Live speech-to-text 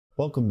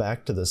Welcome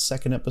back to the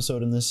second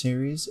episode in this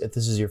series. If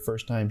this is your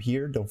first time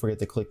here, don't forget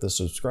to click the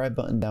subscribe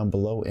button down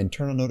below and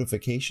turn on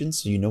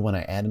notifications so you know when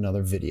I add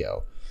another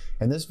video.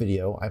 In this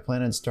video, I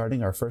plan on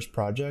starting our first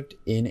project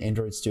in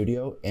Android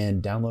Studio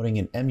and downloading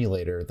an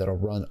emulator that'll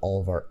run all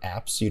of our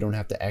apps so you don't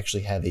have to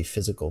actually have a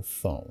physical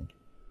phone.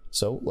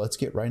 So let's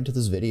get right into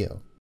this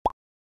video.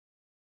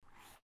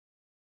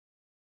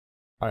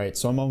 Alright,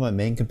 so I'm on my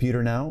main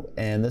computer now,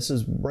 and this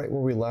is right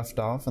where we left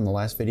off in the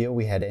last video.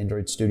 We had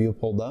Android Studio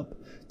pulled up.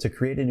 To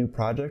create a new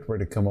project, we're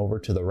going to come over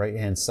to the right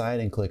hand side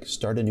and click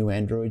Start a new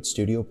Android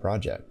Studio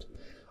project.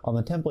 On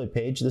the template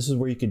page, this is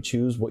where you can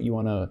choose what you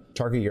want to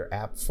target your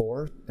app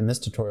for. In this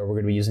tutorial, we're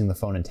going to be using the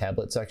phone and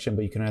tablet section,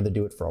 but you can either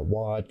do it for a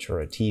watch or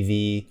a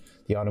TV,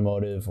 the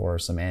automotive, or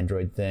some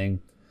Android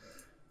thing.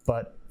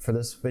 But for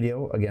this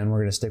video, again, we're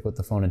going to stick with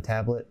the phone and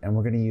tablet, and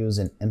we're going to use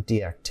an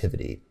empty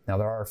activity. Now,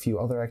 there are a few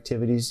other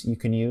activities you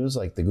can use,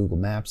 like the Google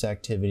Maps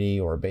activity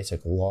or a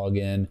basic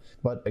login.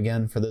 But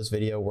again, for this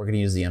video, we're going to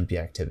use the empty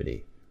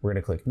activity. We're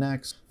going to click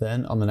Next.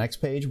 Then on the next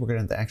page, we're going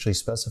to have to actually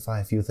specify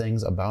a few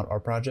things about our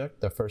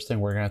project. The first thing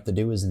we're going to have to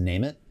do is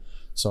name it.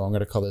 So I'm going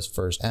to call this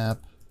First App.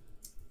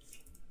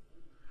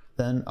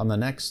 Then on the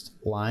next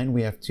line,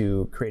 we have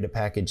to create a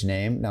package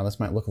name. Now this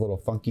might look a little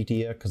funky to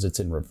you because it's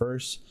in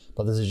reverse,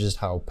 but this is just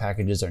how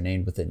packages are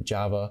named within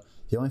Java.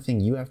 The only thing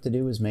you have to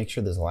do is make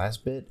sure this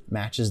last bit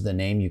matches the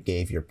name you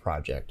gave your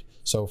project.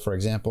 So for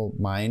example,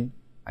 mine,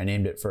 I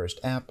named it First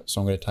App,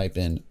 so I'm going to type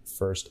in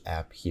First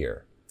App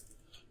here.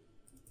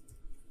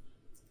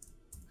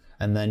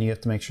 And then you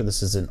have to make sure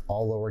this is in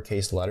all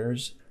lowercase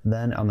letters.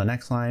 Then on the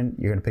next line,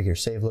 you're going to pick your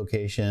save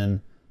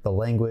location. The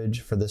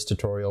language for this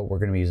tutorial, we're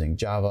going to be using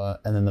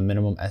Java, and then the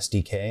minimum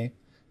SDK.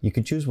 You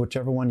can choose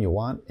whichever one you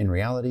want in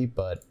reality,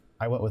 but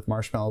I went with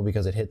Marshmallow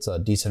because it hits a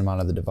decent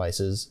amount of the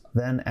devices.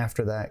 Then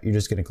after that, you're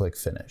just going to click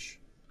Finish.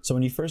 So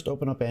when you first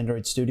open up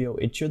Android Studio,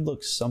 it should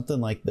look something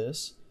like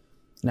this.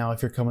 Now,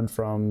 if you're coming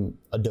from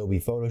Adobe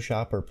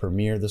Photoshop or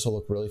Premiere, this will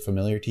look really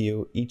familiar to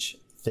you. Each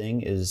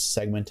thing is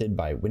segmented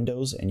by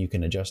windows, and you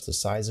can adjust the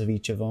size of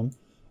each of them,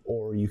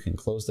 or you can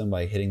close them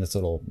by hitting this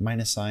little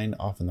minus sign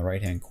off in the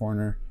right-hand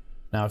corner.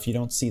 Now, if you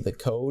don't see the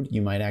code,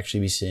 you might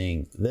actually be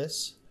seeing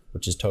this,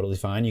 which is totally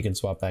fine. You can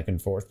swap back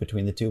and forth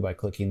between the two by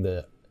clicking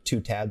the two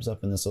tabs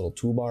up in this little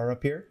toolbar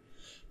up here.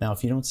 Now,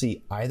 if you don't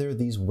see either of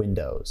these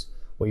windows,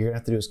 what you're gonna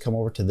have to do is come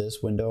over to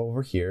this window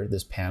over here,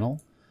 this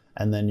panel,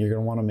 and then you're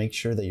gonna wanna make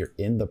sure that you're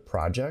in the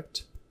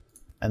project,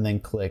 and then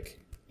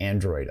click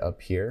Android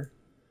up here.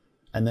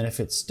 And then if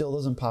it still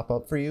doesn't pop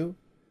up for you,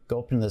 go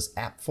open this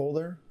app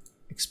folder,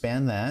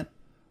 expand that.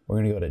 We're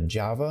gonna go to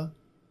Java,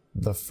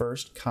 the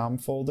first COM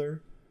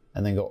folder,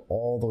 and then go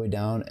all the way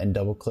down and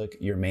double click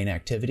your main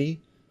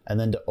activity. And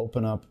then to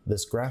open up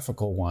this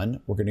graphical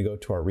one, we're gonna go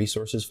to our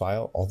resources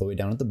file all the way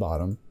down at the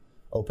bottom,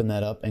 open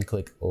that up and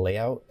click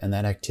layout, and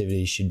that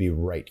activity should be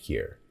right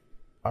here.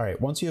 All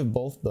right, once you have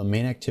both the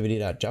main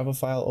activity.java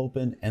file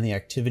open and the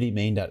activity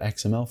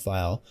main.xml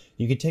file,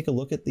 you can take a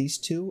look at these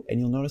two and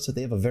you'll notice that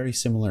they have a very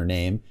similar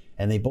name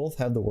and they both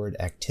have the word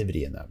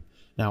activity in them.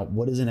 Now,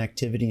 what is an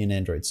activity in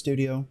Android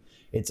Studio?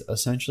 It's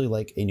essentially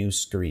like a new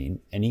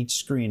screen, and each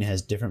screen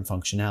has different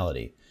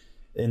functionality.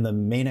 In the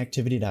main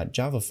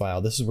activity.java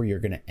file, this is where you're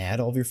going to add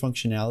all of your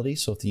functionality.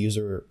 So if the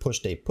user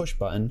pushed a push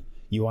button,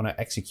 you want to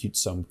execute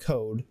some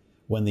code.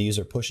 When the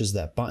user pushes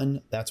that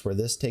button, that's where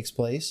this takes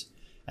place.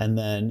 And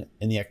then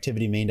in the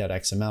activity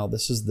main.xml,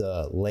 this is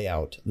the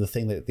layout, the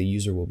thing that the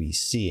user will be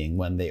seeing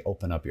when they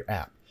open up your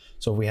app.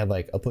 So if we had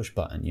like a push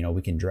button,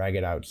 we can drag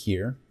it out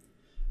here.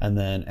 And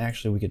then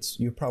actually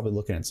you're probably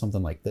looking at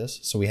something like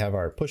this. So we have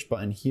our push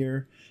button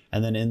here,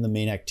 and then in the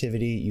main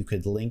activity, you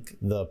could link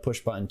the push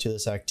button to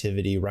this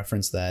activity,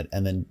 reference that,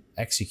 and then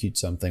execute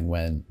something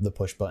when the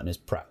push button is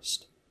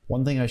pressed.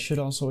 One thing I should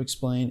also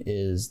explain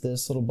is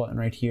this little button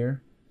right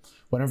here.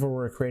 Whenever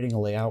we're creating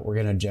a layout, we're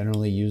gonna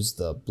generally use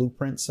the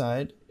blueprint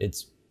side.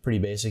 It's pretty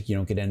basic. You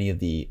don't get any of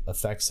the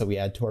effects that we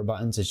add to our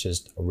buttons. It's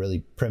just a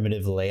really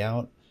primitive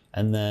layout.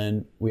 And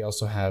then we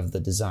also have the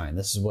design.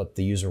 This is what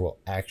the user will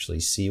actually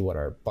see, what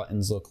our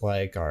buttons look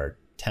like, our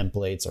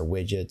templates, our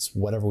widgets,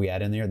 whatever we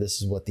add in there,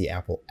 this is what the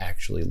app will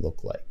actually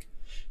look like.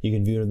 You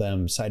can view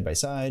them side by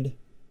side,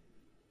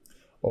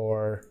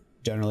 or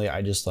generally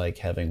I just like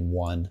having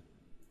one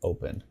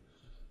open.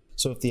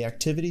 So if the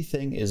activity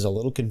thing is a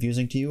little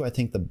confusing to you, I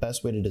think the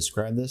best way to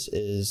describe this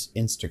is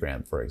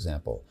Instagram, for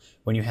example.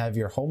 When you have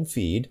your home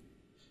feed,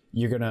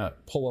 you're gonna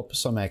pull up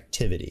some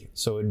activity.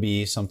 So it'd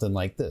be something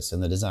like this in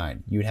the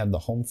design. You'd have the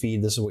home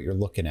feed, this is what you're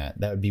looking at.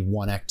 That would be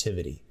one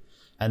activity.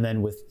 And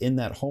then within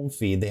that home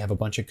feed, they have a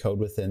bunch of code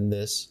within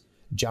this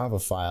Java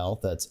file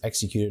that's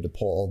executed to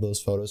pull all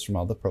those photos from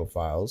all the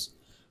profiles.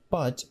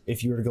 But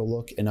if you were to go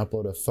look and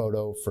upload a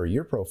photo for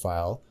your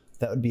profile,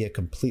 that would be a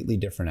completely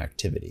different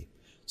activity.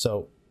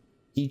 So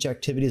each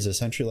activity is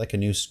essentially like a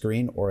new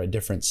screen or a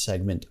different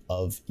segment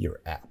of your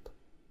app.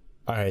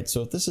 All right,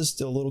 so if this is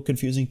still a little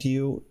confusing to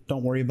you,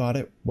 don't worry about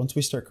it. Once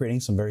we start creating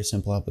some very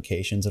simple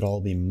applications, it'll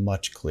all be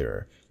much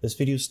clearer. This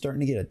video is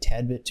starting to get a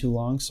tad bit too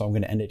long, so I'm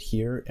going to end it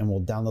here and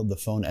we'll download the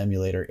phone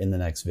emulator in the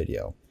next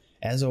video.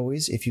 As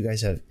always, if you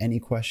guys have any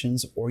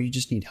questions or you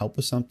just need help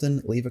with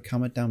something, leave a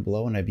comment down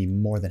below and I'd be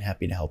more than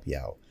happy to help you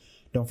out.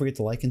 Don't forget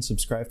to like and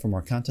subscribe for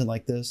more content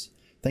like this.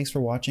 Thanks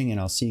for watching, and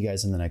I'll see you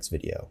guys in the next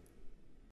video.